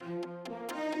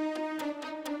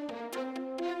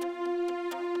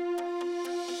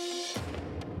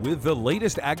With the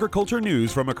latest agriculture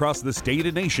news from across the state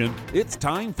and nation, it's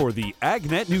time for the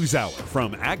AgNet News Hour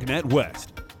from AgNet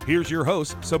West. Here's your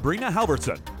host, Sabrina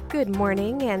Halvorson. Good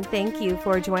morning, and thank you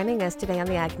for joining us today on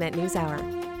the AgNet News Hour.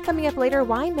 Coming up later,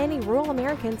 why many rural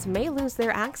Americans may lose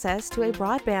their access to a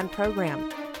broadband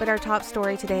program. But our top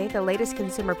story today, the latest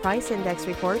Consumer Price Index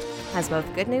report, has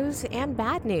both good news and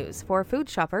bad news for food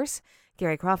shoppers.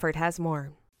 Gary Crawford has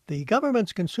more. The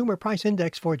government's Consumer Price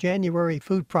Index for January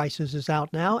food prices is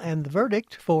out now, and the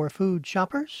verdict for food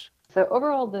shoppers? So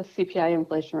overall, the CPI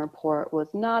inflation report was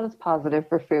not as positive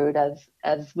for food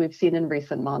as we've seen in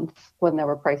recent months when there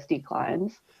were price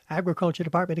declines. Agriculture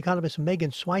Department economist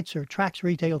Megan Schweitzer tracks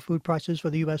retail food prices for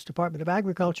the U.S. Department of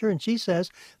Agriculture, and she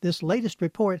says this latest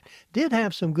report did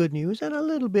have some good news and a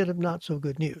little bit of not so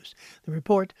good news. The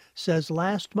report says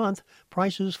last month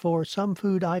prices for some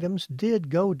food items did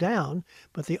go down,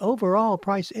 but the overall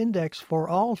price index for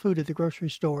all food at the grocery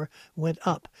store went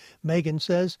up. Megan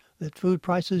says that food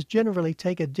prices generally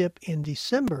take a dip in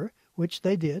December, which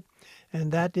they did,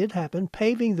 and that did happen,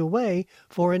 paving the way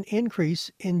for an increase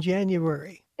in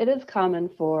January. It is common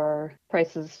for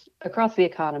prices across the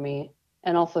economy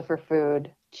and also for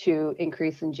food to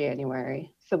increase in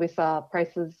January. So we saw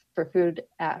prices for food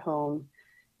at home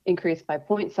increase by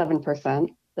 0.7%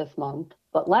 this month.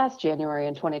 But last January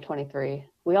in 2023,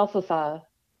 we also saw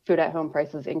food at home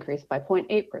prices increase by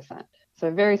 0.8%. So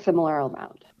a very similar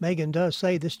amount. Megan does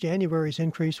say this January's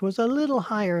increase was a little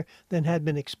higher than had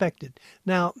been expected.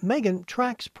 Now, Megan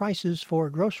tracks prices for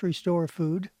grocery store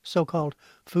food, so-called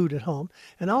food at home,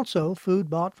 and also food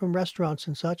bought from restaurants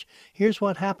and such. Here's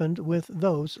what happened with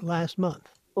those last month.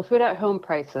 Well, food at home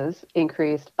prices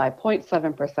increased by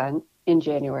 0.7% in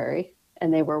January,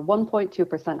 and they were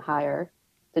 1.2% higher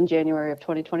than January of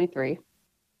 2023.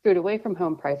 Food away from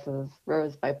home prices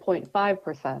rose by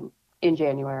 0.5% in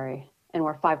January and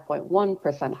were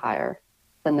 5.1% higher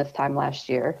than this time last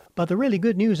year. But the really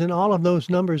good news in all of those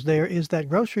numbers there is that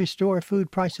grocery store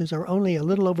food prices are only a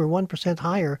little over 1%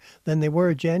 higher than they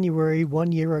were January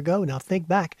 1 year ago. Now think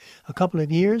back a couple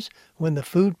of years when the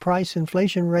food price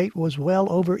inflation rate was well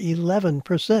over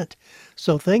 11%.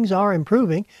 So things are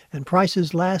improving, and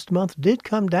prices last month did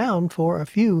come down for a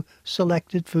few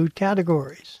selected food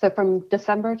categories. So from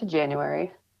December to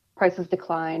January, prices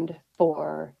declined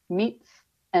for meats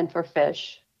and for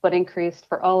fish, but increased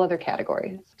for all other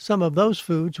categories. Some of those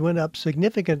foods went up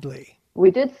significantly. We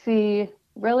did see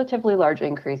relatively large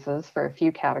increases for a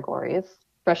few categories.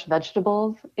 Fresh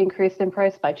vegetables increased in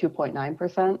price by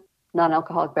 2.9%.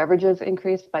 Non-alcoholic beverages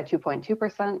increased by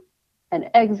 2.2%, and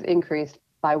eggs increased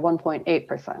by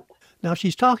 1.8%. Now,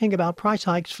 she's talking about price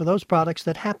hikes for those products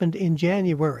that happened in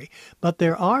January, but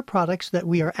there are products that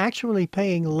we are actually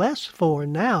paying less for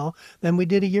now than we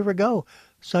did a year ago,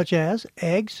 such as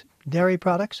eggs, dairy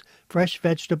products, fresh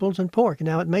vegetables, and pork.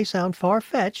 Now, it may sound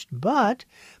far-fetched, but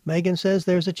Megan says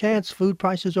there's a chance food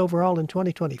prices overall in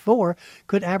 2024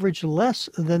 could average less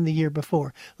than the year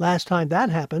before. Last time that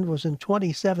happened was in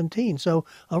 2017, so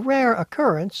a rare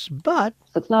occurrence, but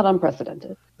it's not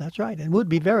unprecedented. That's right, and would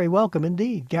be very welcome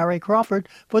indeed. Gary Crawford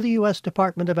for the U.S.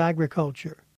 Department of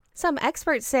Agriculture. Some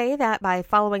experts say that by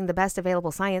following the best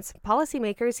available science,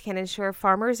 policymakers can ensure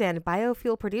farmers and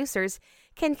biofuel producers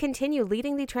can continue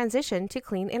leading the transition to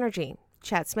clean energy.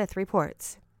 Chad Smith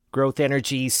reports. Growth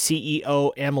Energy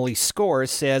CEO Emily Score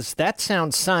says that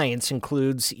sound science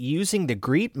includes using the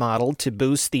GREET model to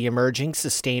boost the emerging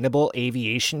sustainable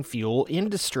aviation fuel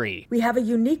industry. We have a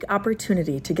unique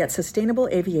opportunity to get sustainable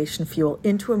aviation fuel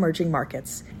into emerging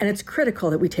markets, and it's critical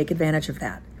that we take advantage of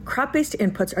that. Crop-based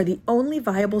inputs are the only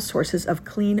viable sources of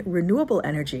clean, renewable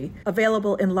energy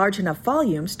available in large enough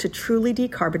volumes to truly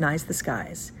decarbonize the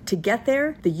skies. To get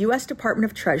there, the U.S.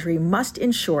 Department of Treasury must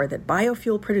ensure that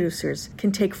biofuel producers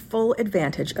can take full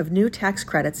advantage of new tax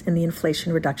credits in the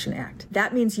Inflation Reduction Act.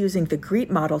 That means using the GREET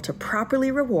model to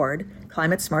properly reward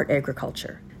climate-smart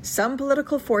agriculture. Some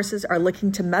political forces are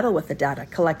looking to meddle with the data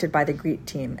collected by the GREET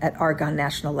team at Argonne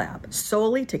National Lab,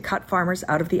 solely to cut farmers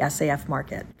out of the SAF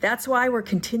market. That's why we're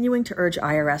continuing to urge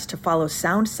IRS to follow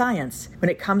sound science when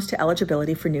it comes to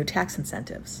eligibility for new tax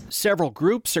incentives. Several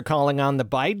groups are calling on the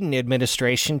Biden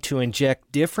administration to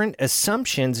inject different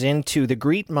assumptions into the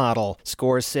GREET model.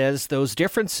 Score says those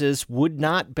differences would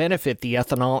not benefit the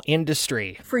ethanol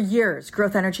industry. For years,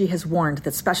 Growth Energy has warned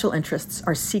that special interests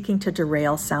are seeking to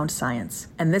derail sound science,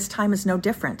 and this time is no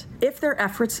different. If their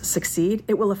efforts succeed,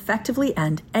 it will effectively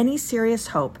end any serious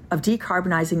hope of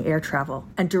decarbonizing air travel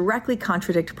and directly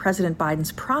contradict President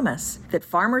Biden's promise that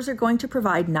farmers are going to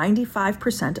provide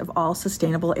 95% of all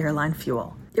sustainable airline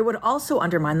fuel. It would also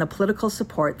undermine the political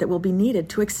support that will be needed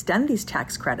to extend these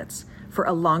tax credits for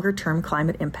a longer-term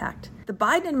climate impact. The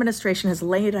Biden administration has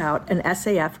laid out an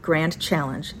SAF grand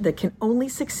challenge that can only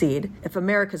succeed if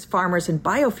America's farmers and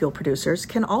biofuel producers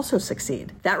can also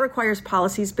succeed. That requires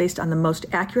policies based on the most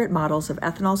accurate models of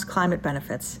ethanol's climate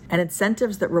benefits and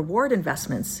incentives that reward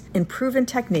investments in proven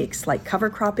techniques like cover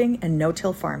cropping and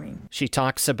no-till farming. She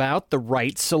talks about the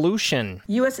right solution.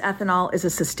 U.S. ethanol is a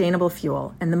sustainable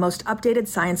fuel, and the most updated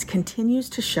science continues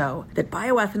to show that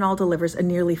bioethanol delivers a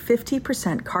nearly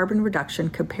 50% carbon reduction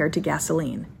compared to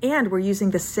gasoline. And we're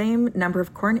using the same number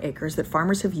of corn acres that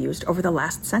farmers have used over the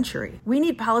last century. We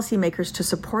need policymakers to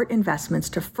support investments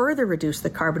to further reduce the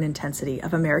carbon intensity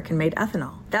of American-made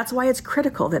ethanol. That's why it's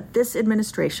critical that this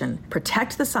administration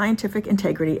protect the scientific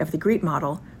integrity of the GREET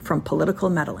model from political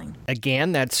meddling.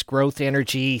 Again, that's Growth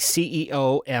Energy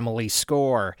CEO Emily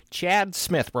Score. Chad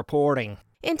Smith reporting.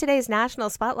 In today's National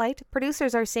Spotlight,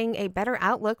 producers are seeing a better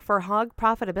outlook for hog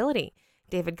profitability.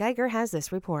 David Geiger has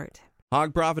this report.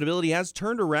 Hog profitability has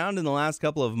turned around in the last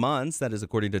couple of months. That is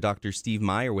according to Dr. Steve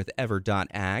Meyer with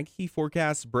Ever.ag. He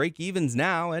forecasts break-evens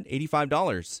now at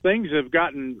 $85. Things have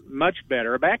gotten much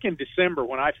better. Back in December,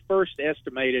 when I first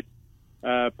estimated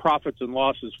profits and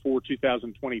losses for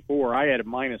 2024, I had a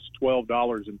minus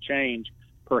 $12 and change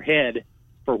per head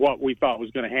for what we thought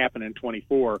was going to happen in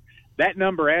 24. That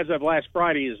number, as of last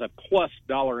Friday, is a plus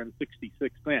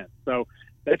 $1.66. So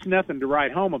that's nothing to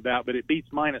write home about, but it beats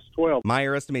minus 12.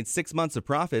 Meyer estimates 6 months of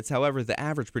profits. However, the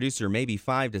average producer may be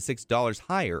 $5 to $6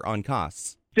 higher on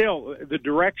costs. Still, the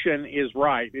direction is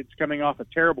right. It's coming off a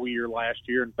terrible year last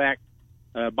year. In fact,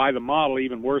 by the model,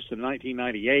 even worse than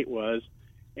 1998 was.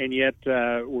 And yet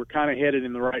we're kind of headed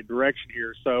in the right direction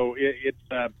here. So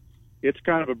it's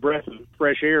kind of a breath of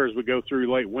fresh air as we go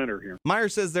through late winter here. Meyer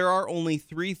says there are only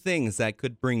 3 things that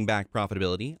could bring back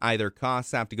profitability. Either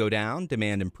costs have to go down,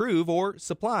 demand improve, or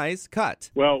supplies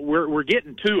cut. Well, we're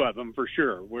getting 2 of them for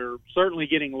sure. We're certainly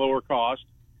getting lower cost.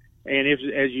 And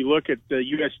as you look at the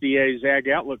USDA's Ag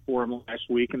Outlook for them last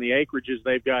week and the acreages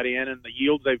they've got in and the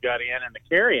yields they've got in and the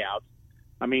carryouts,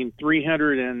 I mean,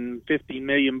 350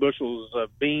 million bushels of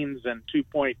beans and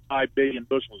 2.5 billion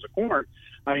bushels of corn.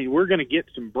 I mean, we're going to get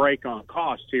some break on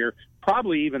cost here,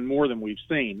 probably even more than we've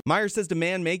seen. Meyer says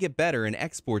demand may get better and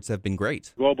exports have been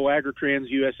great. Global Agri-Trends,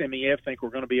 USMEF, think we're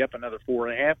going to be up another 4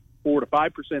 to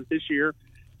 5% this year.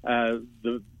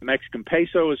 The Mexican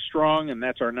peso is strong, and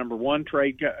that's our number one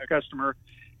trade customer.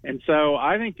 And so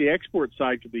I think the export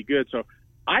side could be good. So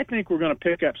I think we're going to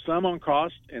pick up some on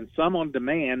cost and some on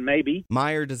demand, maybe.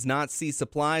 Meyer does not see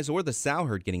supplies or the sow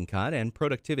herd getting cut, and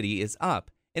productivity is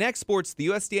up. In exports, the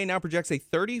USDA now projects a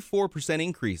 34%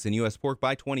 increase in U.S. pork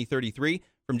by 2033,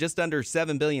 from just under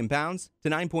 7 billion pounds to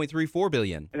 9.34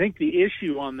 billion. I think the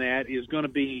issue on that is going to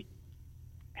be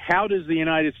how does the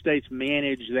United States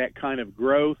manage that kind of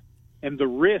growth and the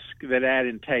risk that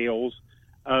entails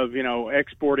of,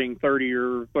 exporting 30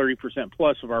 or 30%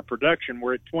 plus of our production.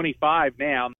 We're at 25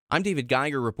 now. I'm David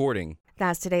Geiger reporting.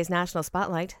 That's today's National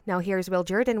Spotlight. Now here's Will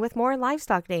Jordan with more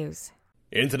livestock news.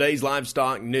 In today's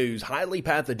livestock news, highly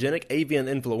pathogenic avian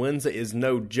influenza is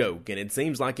no joke, and it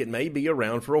seems like it may be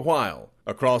around for a while.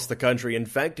 Across the country,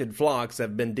 infected flocks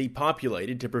have been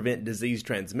depopulated to prevent disease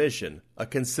transmission, a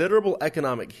considerable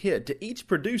economic hit to each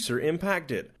producer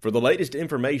impacted. For the latest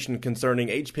information concerning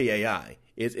HPAI,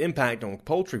 its impact on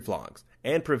poultry flocks,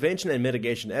 and prevention and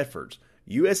mitigation efforts,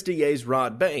 USDA's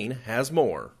Rod Bain has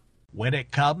more. When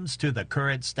it comes to the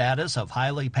current status of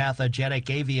highly pathogenic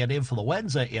avian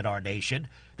influenza in our nation,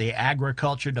 the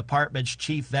Agriculture Department's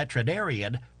chief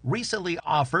veterinarian recently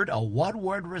offered a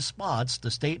one-word response to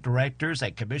state directors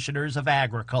and commissioners of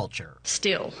agriculture.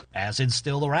 Still. As in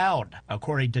still around,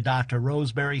 according to Dr.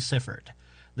 Rosemary Sifford.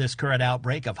 This current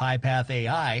outbreak of high-path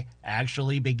AI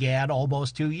actually began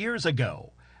almost 2 years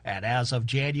ago, and as of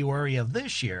January of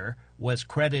this year, was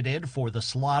credited for the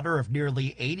slaughter of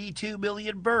nearly 82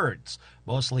 million birds,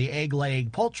 mostly egg-laying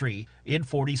poultry, in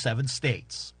 47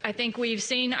 states. I think we've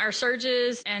seen our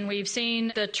surges and we've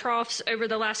seen the troughs over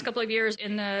the last couple of years.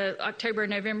 In the October,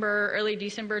 November, early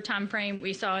December timeframe,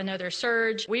 we saw another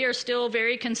surge. We are still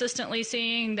very consistently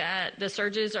seeing that the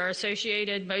surges are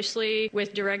associated mostly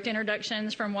with direct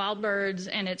introductions from wild birds,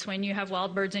 and it's when you have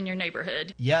wild birds in your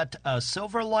neighborhood. Yet a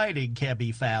silver lining can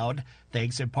be found,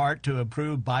 thanks in part to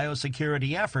improved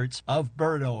biosecurity efforts of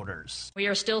bird owners. We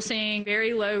are still seeing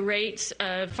very low rates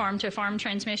of farm-to-farm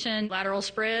transmission, lateral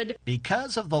spread.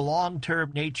 Because of the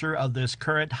long-term nature of this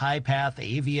current high-path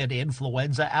avian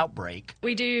influenza outbreak,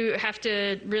 we do have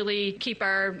to really keep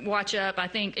our watch up. I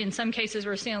think in some cases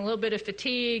we're seeing a little bit of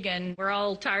fatigue, and we're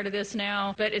all tired of this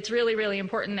now. But it's really, really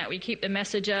important that we keep the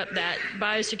message up that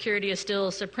biosecurity is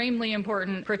still supremely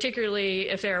important, particularly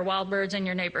if there are wild birds in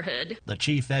your neighborhood. The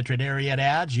chief veterinarian Period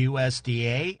adds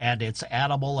USDA and its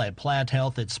Animal and Plant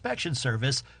Health Inspection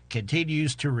Service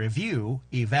continues to review,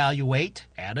 evaluate,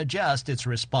 and adjust its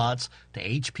response to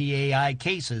HPAI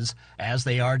cases as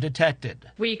they are detected.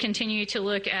 We continue to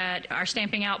look at our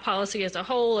stamping out policy as a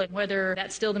whole and whether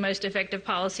that's still the most effective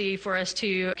policy for us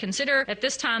to consider. At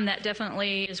this time, that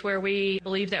definitely is where we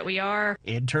believe that we are.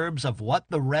 In terms of what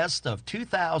the rest of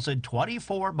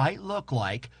 2024 might look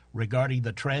like regarding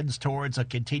the trends towards a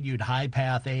continued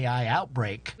high-path AI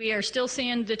outbreak, we are still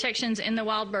seeing detections in the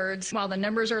wild birds. While the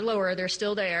numbers are lower, they're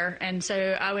still there. And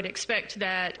so I would expect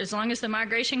that as long as the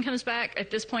migration comes back, at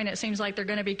this point it seems like they're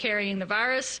going to be carrying the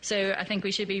virus. So I think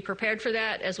we should be prepared for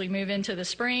that as we move into the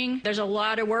spring. There's a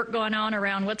lot of work going on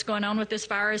around what's going on with this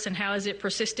virus and how is it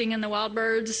persisting in the wild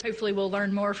birds. Hopefully we'll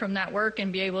learn more from that work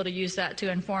and be able to use that to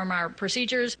inform our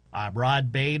procedures. I'm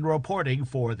Rod Bain reporting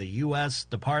for the U.S.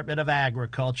 Department of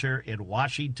Agriculture in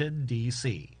Washington,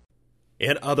 D.C.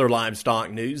 In other livestock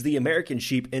news, the American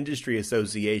Sheep Industry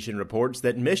Association reports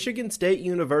that Michigan State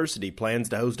University plans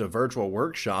to host a virtual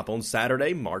workshop on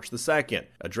Saturday, March the 2nd,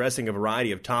 addressing a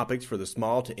variety of topics for the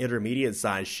small to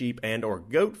intermediate-sized sheep and or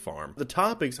goat farm. The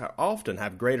topics often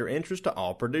have greater interest to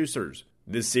all producers.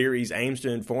 This series aims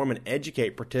to inform and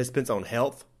educate participants on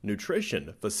health,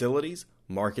 nutrition, facilities,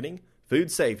 marketing,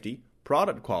 food safety,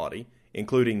 product quality,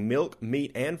 including milk,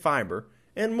 meat, and fiber,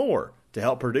 and more, to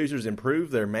help producers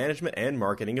improve their management and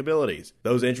marketing abilities.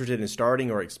 Those interested in starting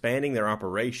or expanding their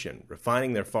operation,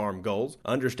 refining their farm goals,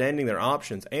 understanding their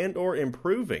options, and or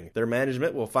improving their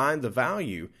management will find the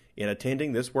value in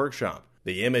attending this workshop.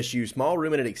 The MSU Small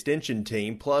Ruminant Extension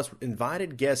Team plus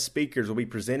invited guest speakers will be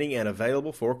presenting and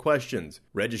available for questions.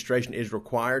 Registration is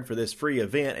required for this free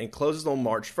event and closes on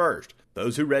March 1st.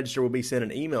 Those who register will be sent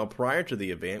an email prior to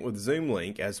the event with Zoom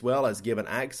link, as well as given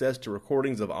access to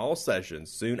recordings of all sessions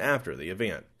soon after the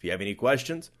event. If you have any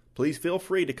questions, please feel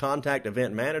free to contact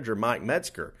event manager Mike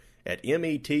Metzger at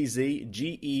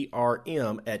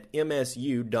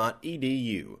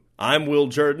metzgerm@msu.edu. I'm Will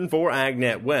Jordan for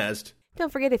AgNet West.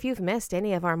 Don't forget, if you've missed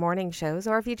any of our morning shows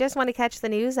or if you just want to catch the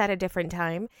news at a different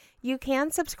time, you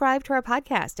can subscribe to our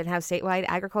podcast and have statewide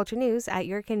agriculture news at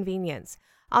your convenience.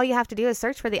 All you have to do is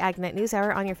search for the AgNet News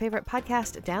Hour on your favorite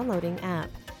podcast downloading app.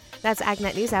 That's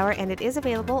AgNet News Hour, and it is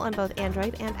available on both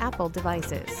Android and Apple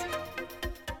devices.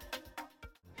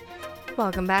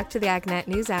 Welcome back to the AgNet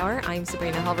News Hour. I'm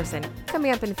Sabrina Halvorson.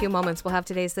 Coming up in a few moments, we'll have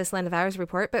today's This Land of Ours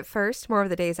report, but first, more of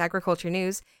the day's agriculture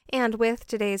news. And with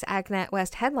today's AgNet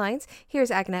West headlines, here's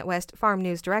AgNet West Farm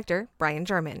News Director Brian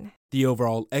German. The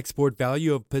overall export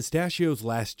value of pistachios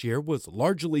last year was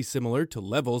largely similar to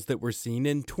levels that were seen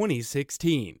in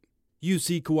 2016.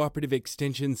 UC Cooperative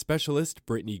Extension Specialist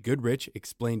Brittany Goodrich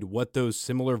explained what those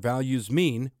similar values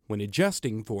mean when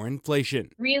adjusting for inflation.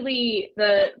 Really,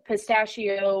 the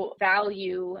pistachio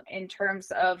value in terms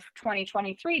of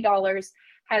 2023 dollars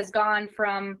has gone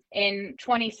from, in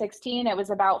 2016, it was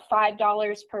about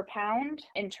 $5 per pound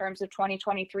in terms of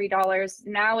 2023 dollars.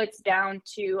 Now it's down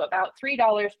to about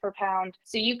 $3 per pound.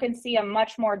 So you can see a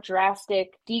much more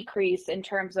drastic decrease in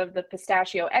terms of the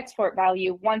pistachio export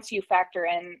value once you factor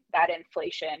in that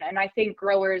inflation. And I think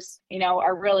growers,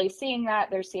 are really seeing that.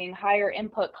 They're seeing higher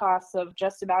input costs of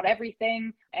just about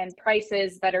everything and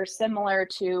prices that are similar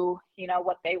to,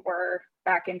 what they were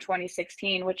back in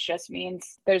 2016, which just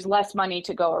means there's less money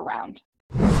to go around.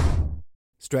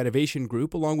 Strativation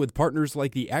Group, along with partners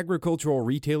like the Agricultural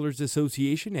Retailers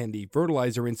Association and the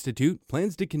Fertilizer Institute,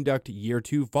 plans to conduct Year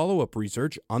 2 follow-up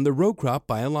research on the row crop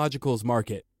biologicals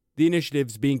market. The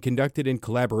initiative's being conducted in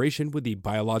collaboration with the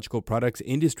Biological Products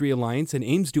Industry Alliance and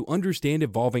aims to understand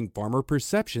evolving farmer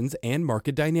perceptions and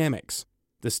market dynamics.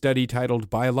 The study, titled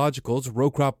Biologicals,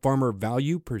 Row Crop Farmer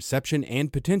Value, Perception,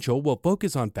 and Potential, will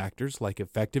focus on factors like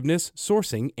effectiveness,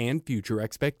 sourcing, and future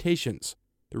expectations.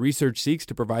 The research seeks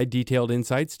to provide detailed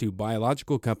insights to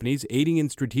biological companies aiding in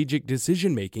strategic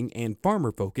decision-making and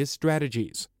farmer-focused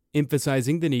strategies.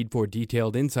 Emphasizing the need for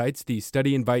detailed insights, the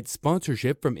study invites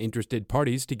sponsorship from interested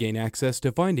parties to gain access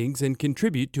to findings and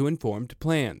contribute to informed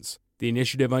plans. The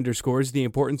initiative underscores the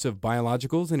importance of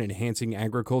biologicals in enhancing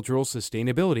agricultural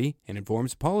sustainability and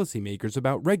informs policymakers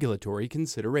about regulatory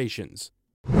considerations.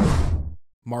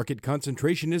 Market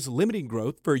concentration is limiting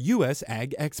growth for U.S.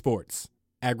 ag exports.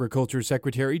 Agriculture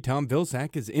Secretary Tom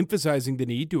Vilsack is emphasizing the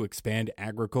need to expand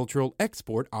agricultural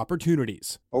export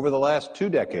opportunities. Over the last 2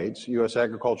 decades, U.S.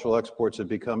 agricultural exports have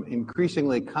become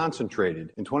increasingly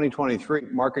concentrated. In 2023,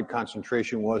 market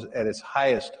concentration was at its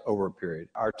highest over a period.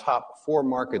 Our top 4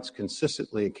 markets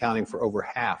consistently accounting for over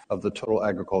half of the total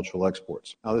agricultural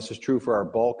exports. Now, this is true for our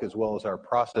bulk as well as our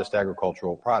processed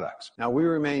agricultural products. Now, we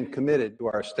remain committed to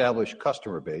our established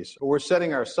customer base, but we're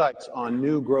setting our sights on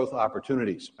new growth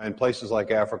opportunities in places like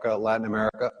Africa, Latin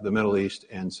America, the Middle East,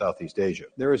 and Southeast Asia.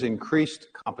 There is increased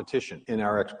competition in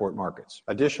our export markets.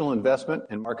 Additional investment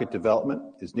and market development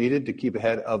is needed to keep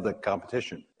ahead of the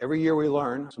competition. Every year we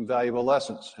learn some valuable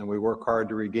lessons, and we work hard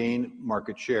to regain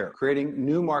market share. Creating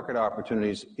new market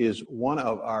opportunities is one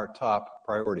of our top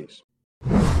priorities.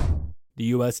 The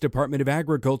U.S. Department of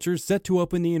Agriculture is set to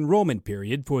open the enrollment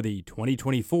period for the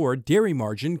 2024 Dairy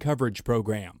Margin Coverage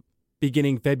Program.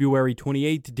 Beginning February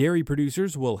 28th, dairy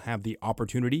producers will have the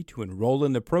opportunity to enroll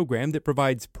in the program that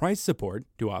provides price support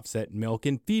to offset milk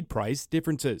and feed price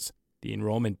differences. The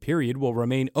enrollment period will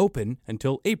remain open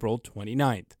until April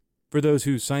 29th. For those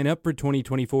who sign up for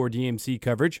 2024 DMC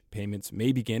coverage, payments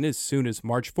may begin as soon as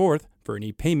March 4th for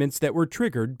any payments that were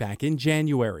triggered back in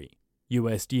January.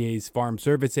 USDA's Farm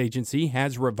Service Agency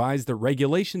has revised the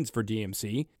regulations for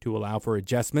DMC to allow for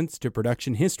adjustments to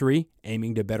production history,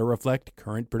 aiming to better reflect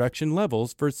current production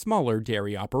levels for smaller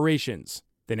dairy operations.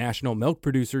 The National Milk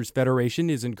Producers Federation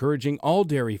is encouraging all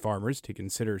dairy farmers to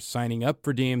consider signing up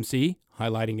for DMC,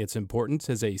 highlighting its importance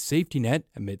as a safety net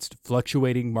amidst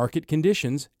fluctuating market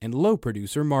conditions and low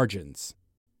producer margins.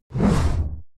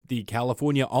 The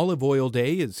California Olive Oil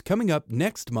Day is coming up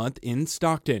next month in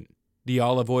Stockton. The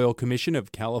Olive Oil Commission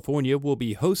of California will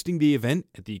be hosting the event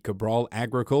at the Cabral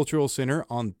Agricultural Center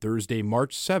on Thursday,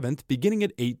 March 7th, beginning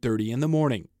at 8:30 in the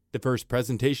morning. The first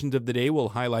presentations of the day will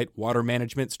highlight water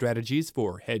management strategies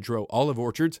for hedgerow olive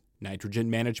orchards, nitrogen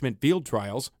management field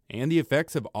trials, and the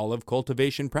effects of olive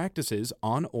cultivation practices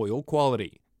on oil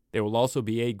quality. There will also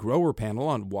be a grower panel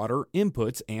on water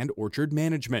inputs and orchard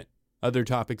management. Other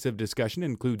topics of discussion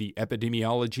include the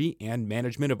epidemiology and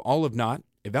management of olive knot,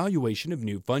 evaluation of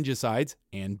new fungicides,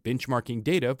 and benchmarking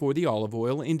data for the olive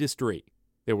oil industry.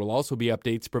 There will also be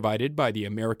updates provided by the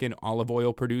American Olive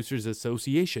Oil Producers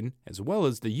Association as well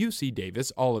as the UC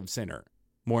Davis Olive Center.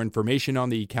 More information on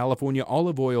the California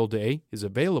Olive Oil Day is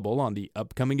available on the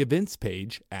upcoming events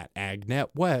page at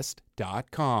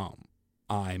agnetwest.com.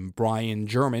 I'm Brian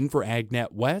German for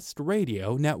AgNet West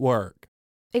Radio Network.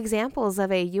 Examples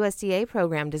of a USDA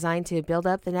program designed to build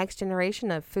up the next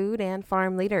generation of food and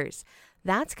farm leaders.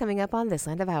 That's coming up on This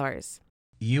Land of Ours.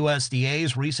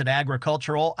 USDA's recent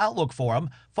Agricultural Outlook Forum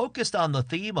focused on the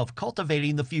theme of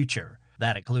cultivating the future.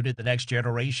 That included the next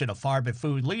generation of farm and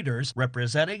food leaders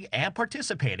representing and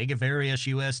participating in various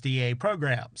USDA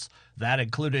programs. That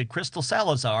included Crystal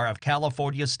Salazar of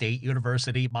California State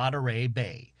University, Monterey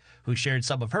Bay, who shared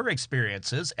some of her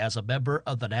experiences as a member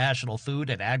of the National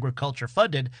Food and Agriculture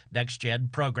Funded Next Gen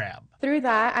program. Through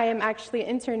that, I am actually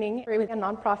interning with a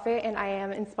nonprofit, and I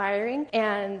am inspiring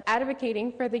and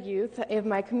advocating for the youth of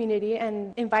my community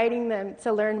and inviting them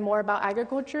to learn more about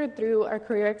agriculture through our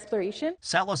career exploration.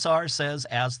 Salazar says,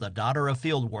 as the daughter of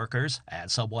field workers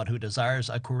and someone who desires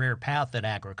a career path in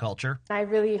agriculture, I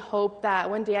really hope that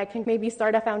one day I can maybe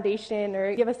start a foundation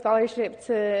or give a scholarship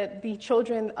to the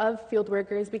children of field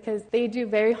workers, because they do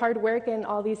very hard work, and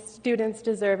all these students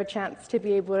deserve a chance to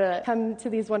be able to come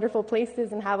to these wonderful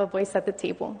places and have a voice at the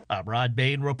table. I'm Rod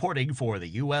Bain reporting for the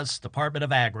U.S. Department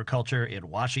of Agriculture in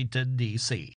Washington,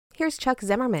 D.C. Here's Chuck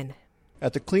Zimmerman.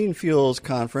 At the Clean Fuels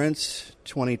Conference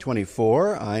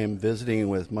 2024, I am visiting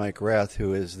with Mike Rath,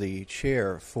 who is the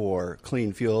chair for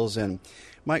Clean Fuels. And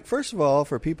Mike, first of all,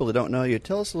 for people that don't know you,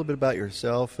 tell us a little bit about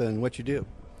yourself and what you do.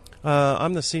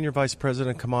 I'm the Senior Vice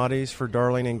President of Commodities for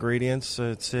Darling Ingredients.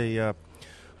 It's a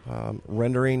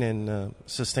rendering and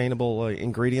sustainable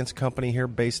ingredients company here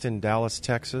based in Dallas,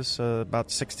 Texas. About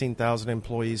 16,000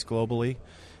 employees globally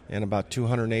and about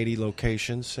 280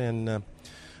 locations. And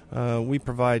we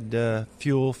provide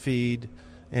fuel, feed,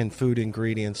 and food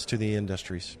ingredients to the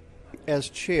industries. As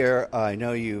chair, I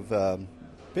know you've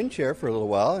been chair for a little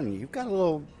while, and you've got a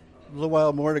little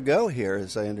while more to go here,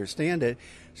 as I understand it.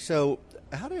 So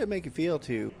how did it make you feel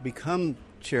to become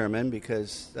chairman?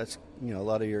 Because that's, a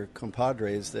lot of your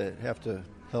compadres that have to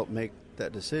help make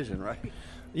that decision, right?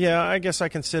 Yeah, I guess I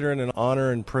consider it an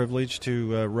honor and privilege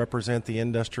to represent the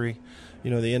industry.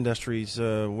 The industry's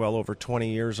well over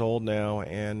 20 years old now,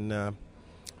 and,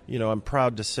 I'm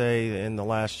proud to say in the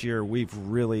last year we've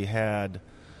really had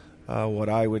what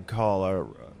I would call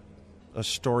a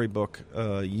storybook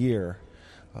year.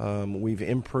 We've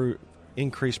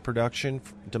increased production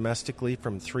domestically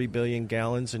from 3 billion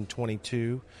gallons in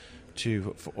 22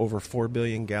 to over 4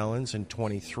 billion gallons in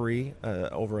 23,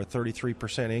 over a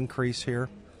 33% increase here.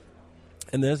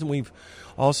 And then we've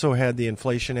also had the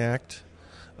Inflation Act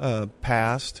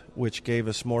passed, which gave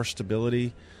us more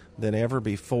stability than ever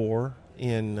before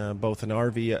in both an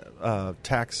RV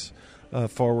tax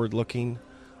forward-looking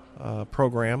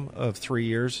program of 3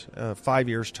 years, 5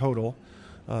 years total,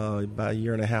 about a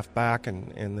year and a half back,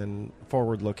 and then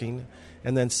forward-looking.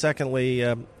 And then secondly,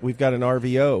 we've got an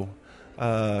RVO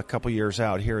a couple years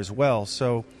out here as well.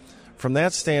 So from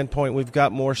that standpoint, we've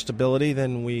got more stability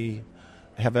than we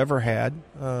have ever had.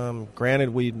 Granted,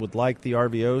 we would like the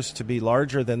RVOs to be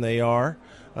larger than they are,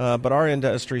 but our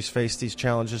industry's faced these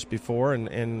challenges before,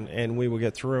 and we will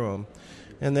get through them.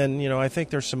 And then, I think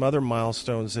there's some other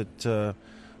milestones that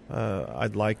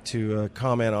I'd like to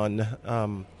comment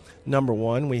on. Number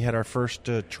one, we had our first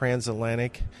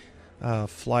transatlantic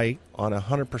flight on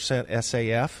 100%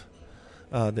 SAF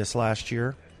this last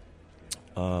year.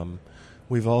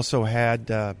 We've also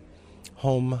had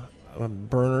home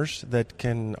burners that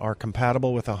are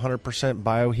compatible with 100%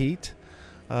 bioheat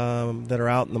that are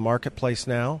out in the marketplace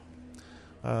now.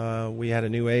 We had a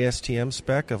new ASTM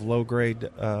spec of low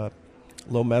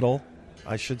metal,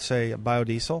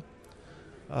 biodiesel,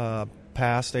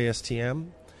 passed ASTM.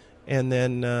 And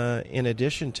then in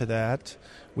addition to that,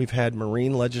 we've had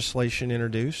marine legislation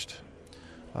introduced.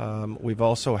 We've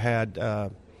also had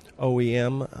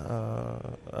OEM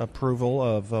approval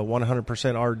of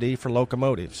 100% RD for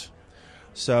locomotives.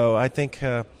 So I think,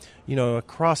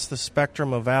 across the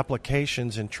spectrum of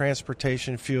applications in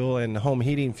transportation fuel and home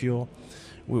heating fuel,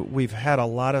 we've had a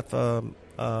lot of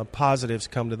positives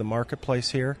come to the marketplace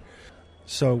here.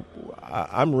 So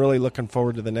I'm really looking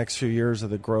forward to the next few years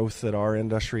of the growth that our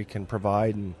industry can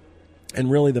provide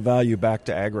and really the value back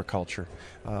to agriculture.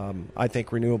 I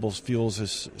think renewables fuels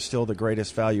is still the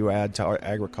greatest value add to our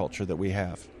agriculture that we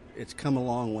have. It's come a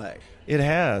long way. It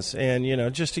has. And,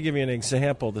 just to give you an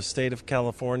example, the state of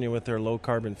California with their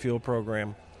low-carbon fuel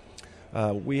program,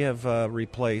 we have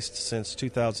replaced, since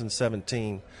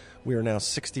 2017, we are now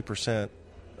 60%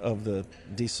 of the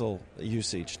diesel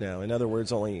usage now. In other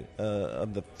words, only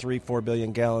of the 3-4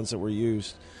 billion gallons that were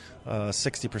used,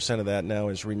 60% of that now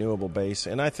is renewable base.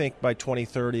 And I think by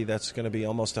 2030, that's going to be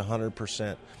almost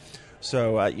 100%.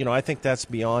 So, I think that's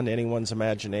beyond anyone's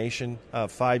imagination.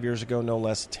 5 years ago, no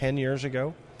less, 10 years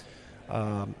ago.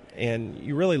 And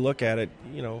you really look at it,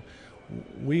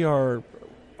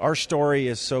 our story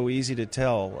is so easy to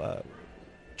tell.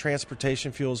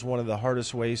 Transportation fuel is one of the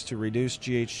hardest ways to reduce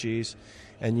GHGs,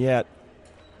 and yet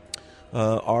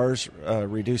ours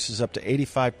reduces up to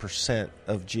 85%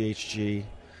 of GHG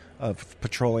of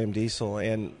petroleum diesel,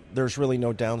 and there's really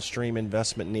no downstream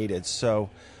investment needed.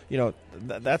 So,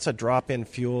 that's a drop-in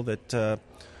fuel that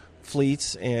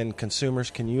fleets and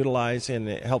consumers can utilize, and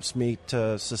it helps meet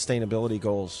sustainability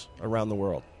goals around the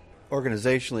world.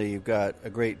 Organizationally, you've got a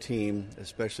great team,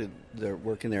 especially they're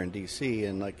working there in D.C.,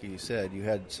 and like you said, you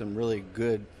had some really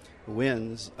good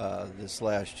wins this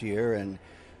last year, and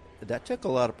that took a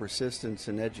lot of persistence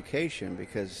and education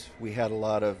because we had a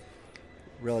lot of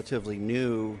relatively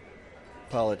new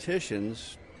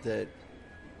politicians that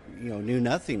knew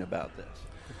nothing about this.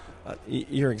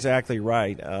 You're exactly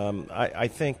right. I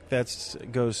think that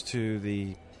goes to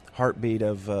the heartbeat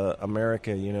of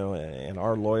America, and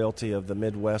our loyalty of the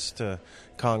Midwest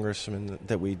congressmen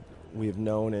that we have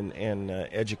known and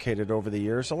educated over the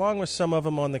years, along with some of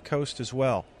them on the coast as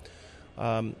well.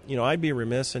 I'd be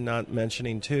remiss in not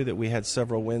mentioning, too, that we had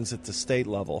several wins at the state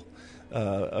level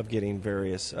of getting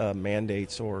various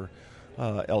mandates or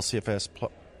LCFS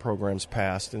programs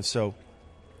passed. And so,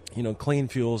 Clean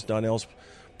Fuels, Donnell's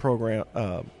program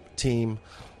team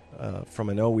from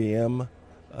an OEM,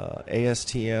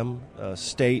 ASTM,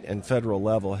 state and federal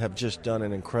level have just done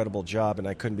an incredible job, and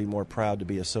I couldn't be more proud to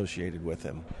be associated with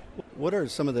them. What are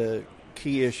some of the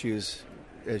key issues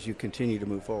as you continue to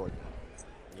move forward?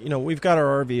 We've got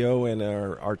our RVO and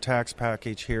our tax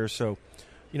package here, so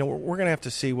we're going to have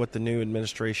to see what the new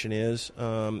administration is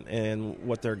and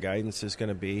what their guidance is going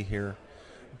to be here.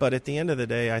 But at the end of the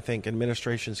day, I think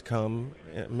administrations come,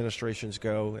 administrations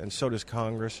go, and so does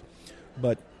Congress.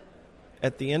 But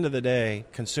at the end of the day,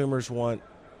 consumers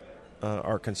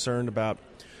are concerned about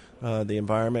the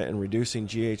environment and reducing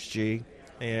GHG.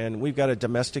 And we've got a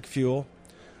domestic fuel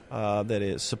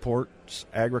that supports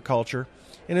agriculture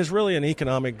and is really an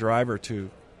economic driver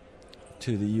to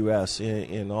the U.S.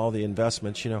 in all the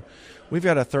investments. We've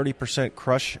got a 30%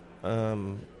 crush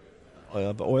of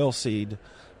oilseed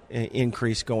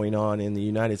increase going on in the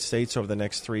United States over the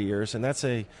next 3 years, and that's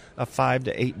a $5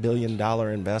 to $8 billion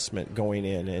investment going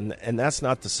in, and that's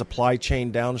not the supply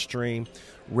chain downstream,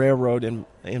 railroad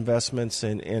investments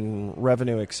in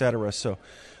revenue, et cetera. So,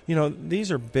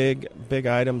 these are big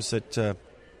items that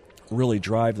really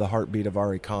drive the heartbeat of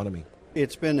our economy.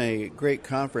 It's been a great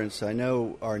conference. I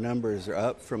know our numbers are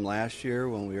up from last year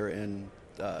when we were in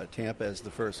Tampa as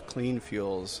the first clean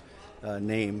fuels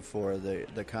name for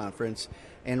the conference.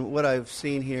 And what I've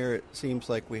seen here, it seems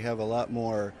like we have a lot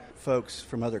more folks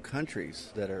from other countries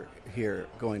that are here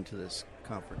going to this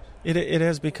conference. It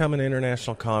has become an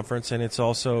international conference, and it's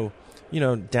also,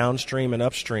 downstream and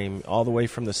upstream, all the way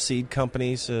from the seed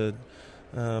companies,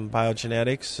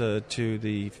 biogenetics, to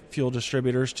the fuel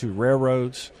distributors, to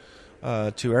railroads,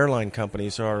 to airline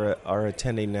companies are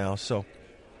attending now. So,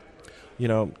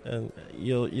 you'll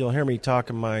hear me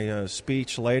talk in my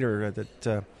speech later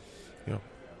that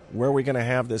where are we going to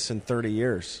have this in 30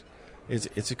 years?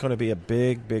 It's going to be a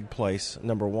big place,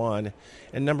 number one.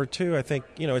 And number two, I think,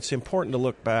 it's important to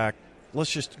look back.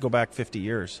 Let's just go back 50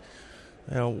 years.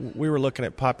 We were looking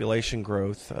at population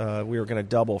growth. We were going to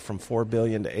double from 4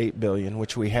 billion to 8 billion,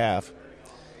 which we have.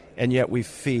 And yet we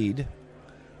feed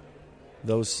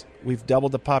those. We've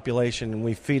doubled the population, and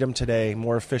we feed them today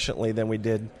more efficiently than we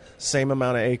did. Same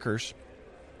amount of acres,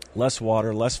 less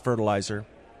water, less fertilizer.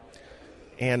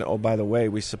 And, oh, by the way,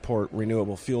 we support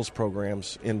renewable fuels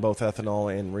programs in both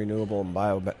ethanol and renewable and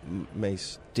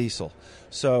bio-based diesel.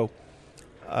 So,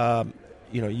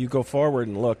 you go forward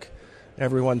and look,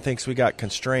 everyone thinks we got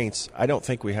constraints. I don't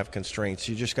think we have constraints.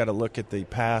 You just got to look at the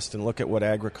past and look at what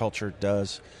agriculture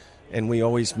does. And we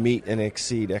always meet and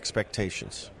exceed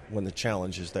expectations when the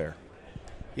challenge is there.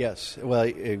 Yes. Well,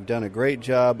 you've done a great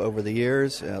job over the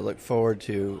years. I look forward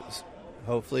to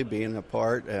hopefully being a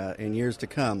part in years to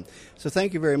come. So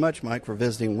thank you very much, Mike, for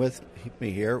visiting with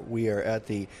me here. We are at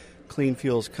the Clean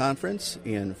Fuels Conference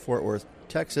in Fort Worth,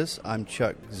 Texas. I'm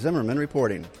Chuck Zimmerman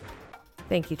reporting.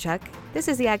 Thank you, Chuck. This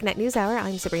is the AgNet News Hour.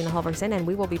 I'm Sabrina Halvorson, and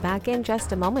we will be back in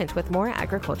just a moment with more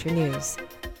agriculture news.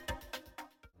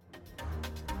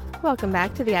 Welcome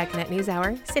back to the AgNet News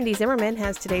Hour. Cindy Zimmerman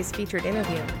has today's featured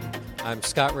interview. I'm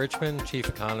Scott Richmond, Chief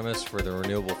Economist for the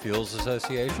Renewable Fuels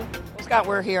Association. Well, Scott,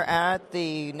 we're here at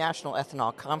the National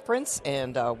Ethanol Conference,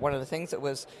 and one of the things that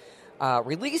was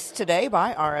released today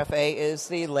by RFA is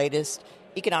the latest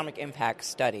economic impact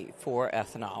study for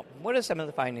ethanol. What are some of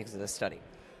the findings of this study?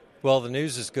 Well, the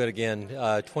news is good again.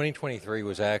 2023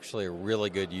 was actually a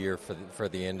really good year for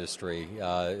the industry.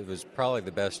 It was probably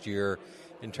the best year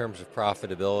in terms of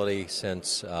profitability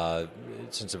since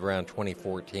around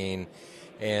 2014.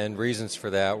 And reasons for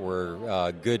that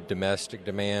were good domestic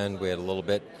demand. We had a little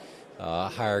bit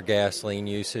higher gasoline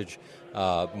usage,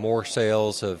 more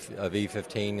sales of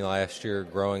E15 last year,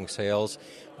 growing sales,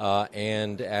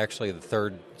 and actually the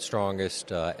third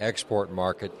strongest export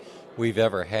market we've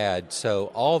ever had. So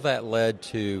all that led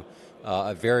to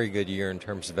a very good year in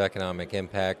terms of economic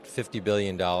impact, $50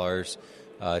 billion to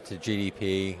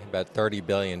GDP, about $30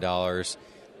 billion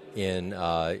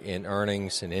in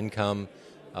earnings and income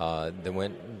that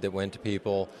went to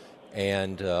people,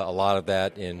 and a lot of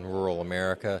that in rural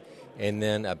America, and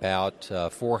then about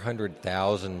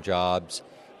 400,000 jobs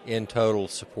in total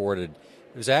supported.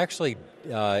 It was actually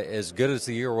as good as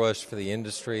the year was for the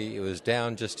industry. It was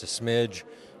down just a smidge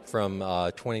from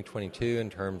 2022 in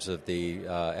terms of the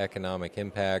economic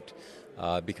impact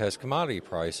because commodity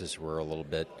prices were a little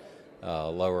bit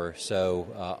lower.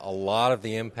 So a lot of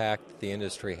the impact that the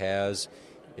industry has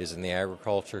is in the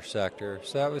agriculture sector.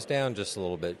 So that was down just a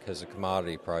little bit because of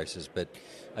commodity prices. But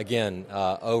again,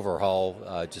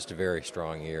 overall, just a very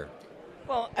strong year.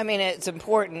 Well, I mean, it's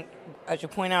important, as you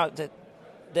point out,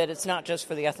 that it's not just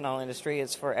for the ethanol industry,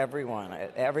 it's for everyone.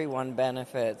 Everyone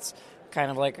benefits,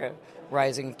 kind of like a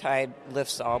rising tide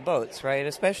lifts all boats, right?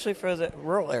 Especially for the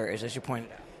rural areas, as you pointed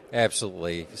out.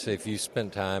 Absolutely. So if you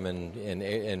spend time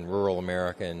in rural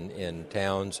America, in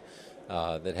towns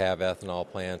that have ethanol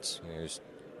plants, there's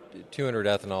 200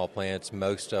 ethanol plants,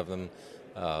 most of them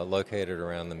located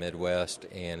around the Midwest,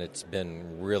 and it's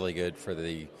been really good for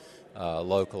the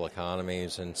local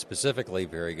economies, and specifically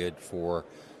very good for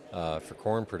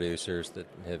corn producers that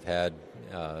have had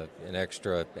an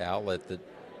extra outlet that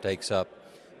takes up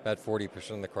about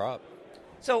 40% of the crop.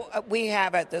 So we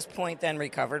have at this point then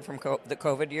recovered from the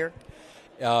COVID year?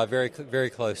 Very, very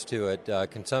close to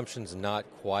it. Consumption's not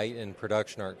quite, and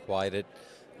production aren't quite at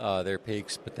their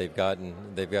peaks, but they've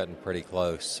gotten pretty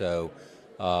close. So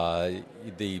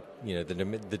the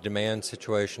demand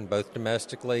situation, both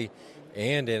domestically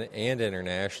and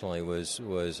internationally, was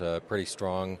pretty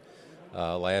strong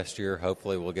last year.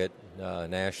 Hopefully, we'll get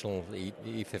national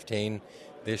E15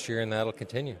 this year, and that'll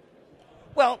continue.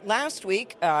 Well, last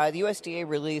week, the USDA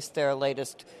released their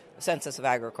latest Census of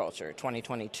Agriculture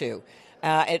 2022.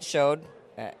 It showed,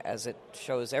 as it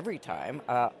shows every time,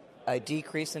 a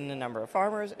decrease in the number of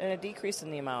farmers and a decrease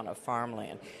in the amount of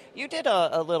farmland. You did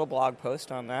a little blog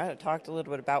post on that. It talked a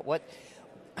little bit about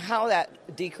how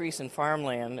that decrease in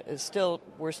farmland is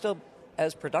we're still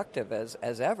as productive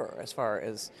as ever as far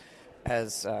as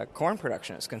corn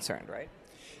production is concerned, right?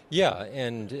 Yeah,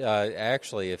 and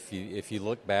actually, if you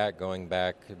look back, going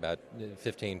back about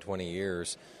 15, 20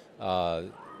 years,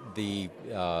 the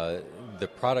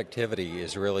productivity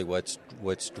is really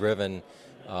what's driven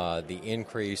the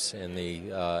increase in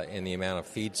the amount of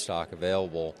feedstock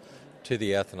available to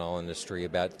the ethanol industry.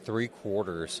 About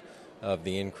 3/4 of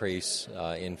the increase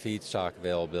in feedstock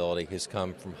availability has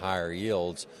come from higher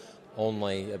yields.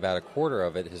 Only about 1/4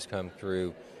 of it has come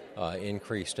through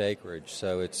increased acreage.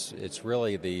 So it's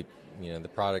really the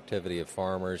productivity of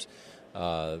farmers,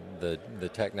 the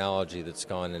technology that's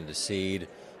gone into seed,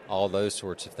 all those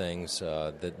sorts of things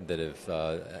that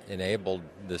have enabled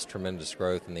this tremendous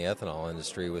growth in the ethanol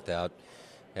industry without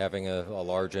having a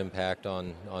large impact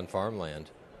on farmland.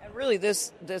 And really,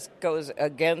 this goes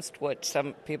against what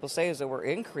some people say is that we're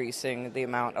increasing the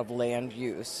amount of land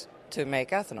use to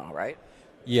make ethanol, right?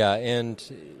 Yeah, and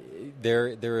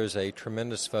there is a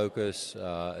tremendous focus,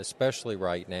 especially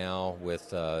right now with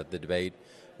the debate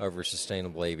over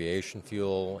sustainable aviation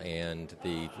fuel and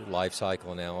the life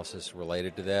cycle analysis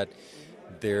related to that.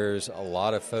 There's a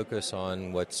lot of focus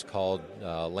on what's called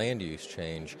land use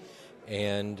change.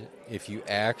 And if you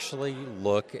actually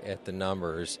look at the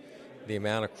numbers, the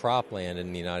amount of cropland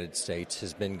in the United States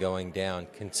has been going down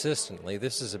consistently.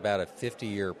 This is about a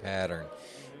 50-year pattern.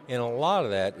 And a lot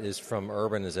of that is from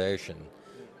urbanization.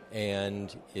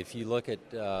 And if you look at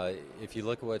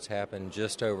what's happened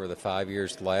just over the 5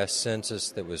 years, the last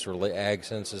census that was ag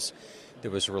census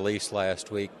that was released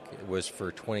last week was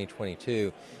for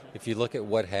 2022. If you look at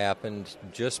what happened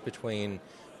just between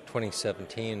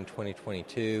 2017 and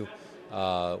 2022,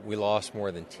 we lost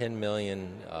more than 10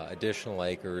 million additional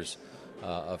acres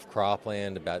of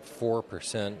cropland, about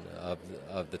 4%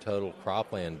 of the total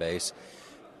cropland base.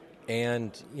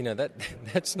 And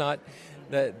that's not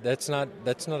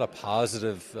a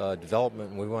positive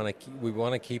development. We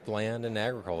want to keep land in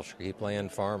agriculture, keep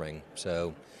land farming.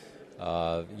 So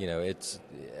it's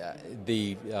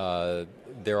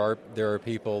there are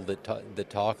people that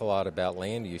talk a lot about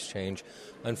land use change.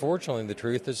 Unfortunately, the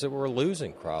truth is that we're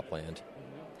losing cropland.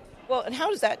 Well, and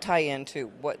how does that tie into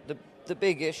what the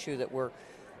big issue that we're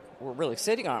really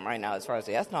sitting on right now as far as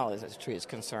the ethanol industry is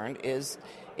concerned is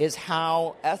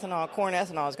how corn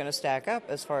ethanol is going to stack up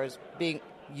as far as being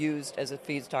used as a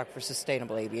feedstock for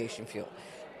sustainable aviation fuel.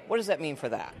 What does that mean for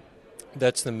that?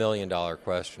 That's the million-dollar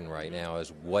question right now,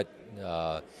 is what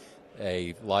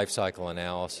a life cycle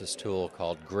analysis tool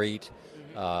called GREET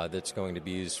that's going to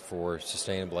be used for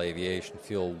sustainable aviation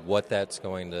fuel, what that's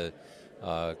going to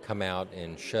come out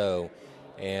and show.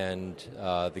 And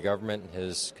the government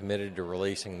has committed to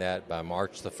releasing that by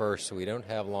March the 1st, so we don't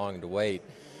have long to wait.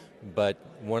 But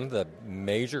one of the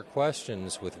major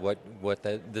questions with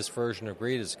this version of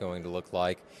GREET is going to look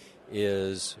like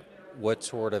is what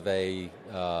sort of an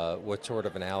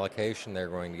allocation they're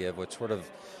going to give,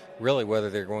 whether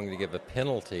they're going to give a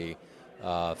penalty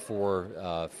for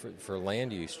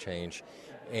land use change.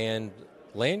 And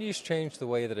land use change, the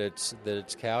way that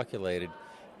it's calculated,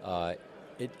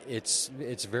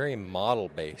 it's very model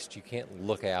based. You can't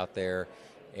look out there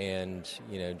and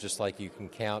just like you can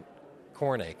count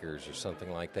corn acres or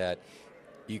something like that,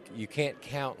 you can't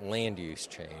count land use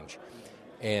change.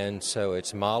 And so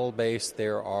it's model based.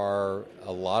 There are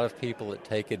a lot of people that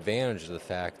take advantage of the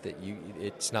fact that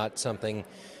it's not something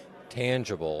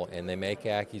tangible, and they make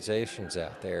accusations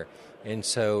out there. And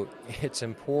so it's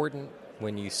important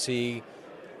when you see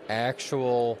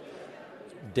actual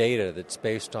data that's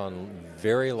based on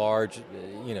very large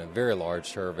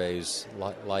surveys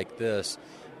like this,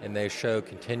 and they show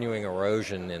continuing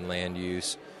erosion in land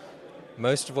use.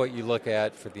 Most of what you look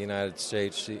at for the United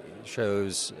States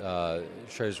shows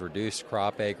reduced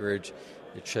crop acreage.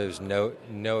 It shows no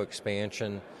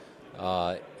expansion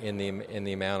in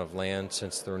the amount of land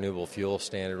since the renewable fuel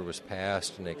standard was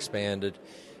passed and expanded.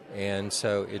 And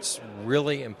so it's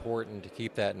really important to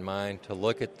keep that in mind, to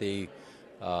look at the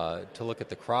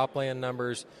cropland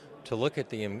numbers, to look at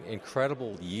the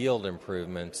incredible yield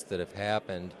improvements that have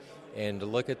happened, and to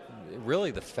look at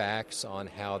really the facts on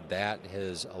how that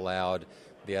has allowed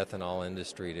the ethanol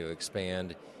industry to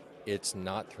expand. It's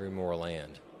not through more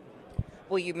land.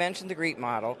 Well, you mentioned the GREET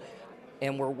model.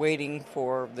 and we're waiting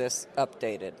for this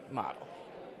updated model.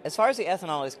 As far as the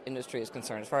ethanol industry is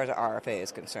concerned, as far as the RFA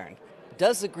is concerned,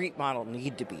 does the GREET model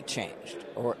need to be changed?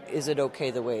 Or is it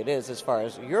okay the way it is as far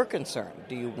as you're concerned?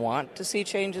 Do you want to see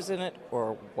changes in it,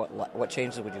 or what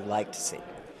changes would you like to see?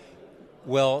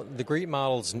 Well, the GREET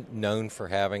model's known for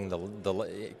having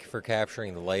for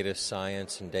capturing the latest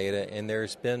science and data, and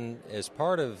there's been, as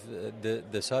part of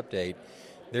this update,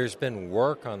 there's been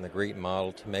work on the GREET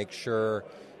model to make sure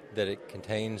that it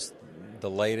contains the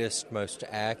latest, most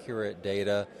accurate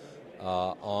data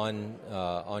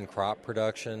on crop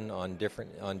production, on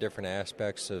different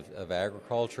aspects of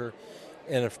agriculture,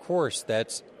 and of course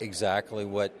that's exactly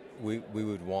what we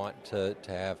would want to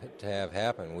have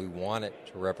happen. We want it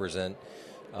to represent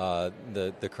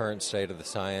the current state of the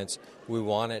science. We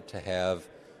want it to have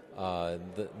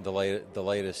the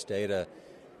latest data.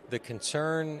 The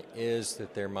concern is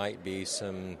that there might be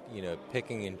some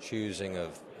picking and choosing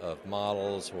of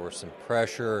models, or some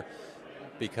pressure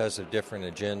because of different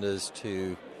agendas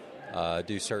to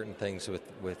do certain things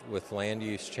with land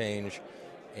use change,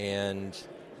 and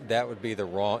that would be the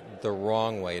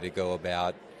wrong way to go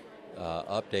about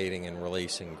updating and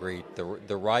releasing GREET.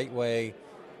 The right way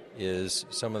is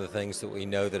some of the things that we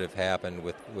know that have happened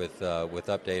with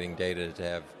updating data to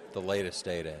have the latest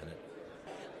data in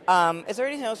it. Is there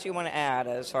anything else you want to add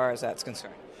as far as that's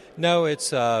concerned? No,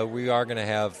 it's we are going to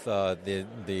have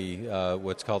the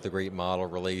what's called the GREET model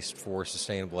released for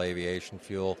sustainable aviation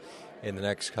fuel in the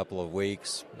next couple of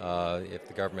weeks if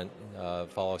the government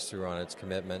follows through on its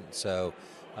commitment. So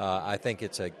I think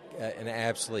it's an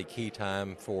absolutely key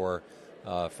time for the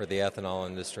ethanol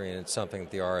industry, and it's something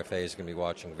that the RFA is going to be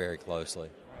watching very closely.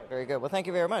 Very good. Well, thank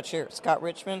you very much. Here, Scott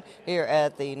Richmond, here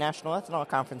at the National Ethanol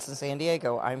Conference in San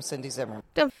Diego. I'm Cindy Zimmerman.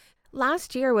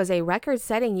 Last year was a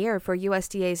record-setting year for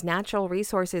USDA's Natural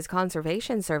Resources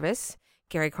Conservation Service.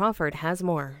 Gary Crawford has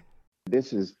more.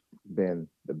 This has been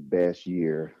the best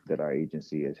year that our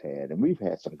agency has had, and we've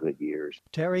had some good years.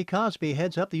 Terry Cosby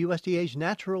heads up the USDA's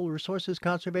Natural Resources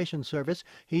Conservation Service.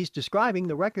 He's describing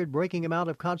the record-breaking amount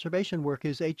of conservation work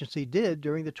his agency did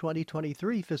during the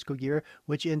 2023 fiscal year,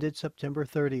 which ended September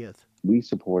 30th. We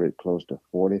supported close to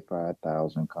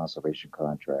 45,000 conservation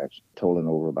contracts, totaling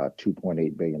over about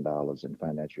 $2.8 billion in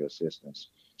financial assistance.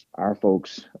 Our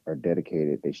folks are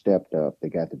dedicated. They stepped up. They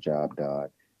got the job done.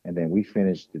 And then we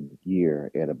finished the year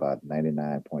at about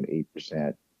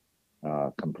 99.8%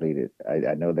 completed.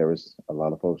 I know there was a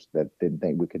lot of folks that didn't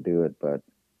think we could do it, but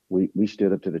we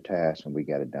stood up to the task and we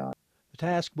got it done. The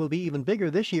task will be even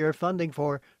bigger this year. Funding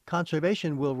for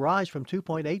conservation will rise from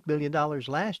 $2.8 billion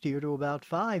last year to about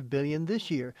 $5 billion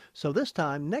this year. So this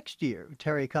time next year,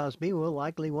 Terry Cosby will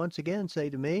likely once again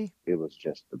say to me, it was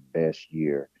just the best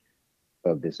year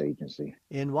of this agency.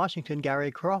 In Washington, Gary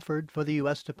Crawford for the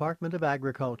U.S. Department of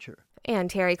Agriculture.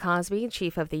 And Terry Cosby,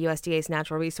 chief of the USDA's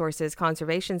Natural Resources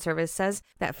Conservation Service, says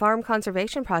that farm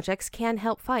conservation projects can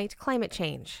help fight climate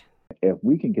change. If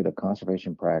we can get a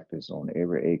conservation practice on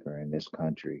every acre in this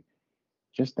country,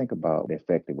 just think about the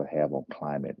effect it would have on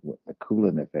climate, the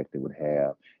cooling effect it would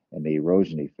have, and the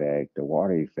erosion effect, the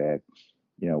water effect.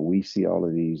 We see all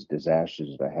of these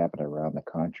disasters that are happening around the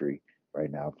country right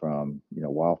now, from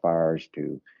wildfires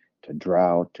to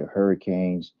drought to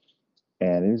hurricanes,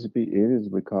 and it is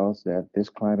because that this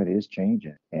climate is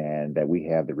changing, and that we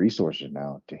have the resources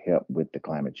now to help with the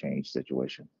climate change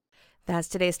situation. That's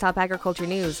today's top agriculture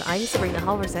news. I'm Sabrina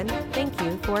Halvorson. Thank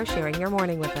you for sharing your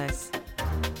morning with us.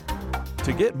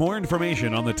 To get more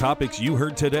information on the topics you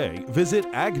heard today, visit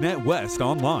AgNet West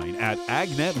online at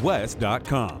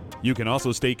agnetwest.com. You can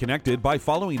also stay connected by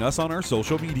following us on our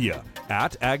social media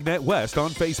at AgNet West on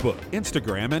Facebook,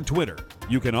 Instagram, and Twitter.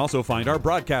 You can also find our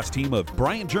broadcast team of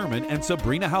Brian German and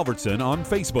Sabrina Halvorson on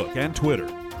Facebook and Twitter.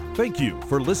 Thank you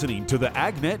for listening to the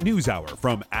AgNet News Hour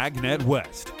from AgNet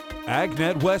West.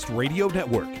 AgNet West Radio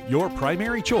Network, your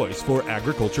primary choice for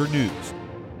agriculture news.